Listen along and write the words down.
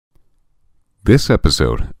This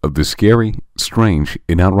episode of the Scary, Strange,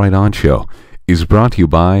 and Outright On Show is brought to you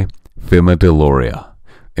by Fima Deloria,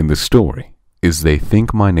 and the story is They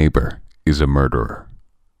Think My Neighbor is a Murderer.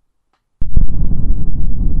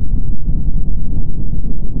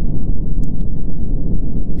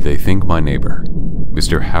 They think my neighbor,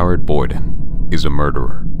 Mr. Howard Boyden, is a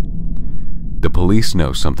murderer. The police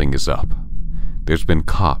know something is up. There's been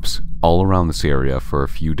cops all around this area for a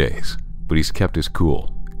few days, but he's kept his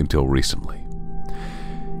cool until recently.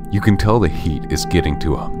 You can tell the heat is getting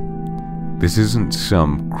to him. This isn't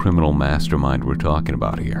some criminal mastermind we're talking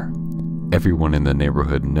about here. Everyone in the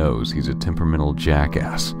neighborhood knows he's a temperamental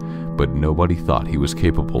jackass, but nobody thought he was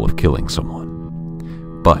capable of killing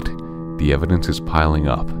someone. But the evidence is piling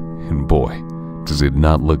up, and boy, does it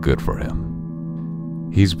not look good for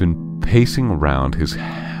him. He's been pacing around his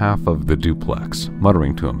half of the duplex,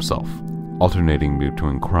 muttering to himself, alternating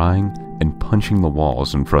between crying and punching the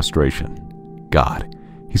walls in frustration. God,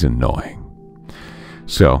 he's annoying.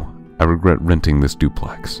 So, I regret renting this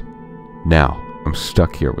duplex. Now, I'm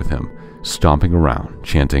stuck here with him, stomping around,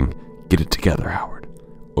 chanting, "Get it together, Howard,"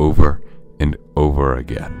 over and over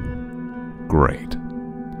again. Great.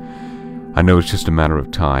 I know it's just a matter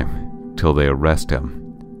of time till they arrest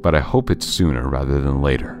him, but I hope it's sooner rather than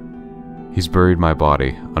later. He's buried my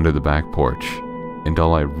body under the back porch, and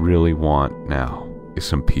all I really want now is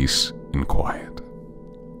some peace and quiet.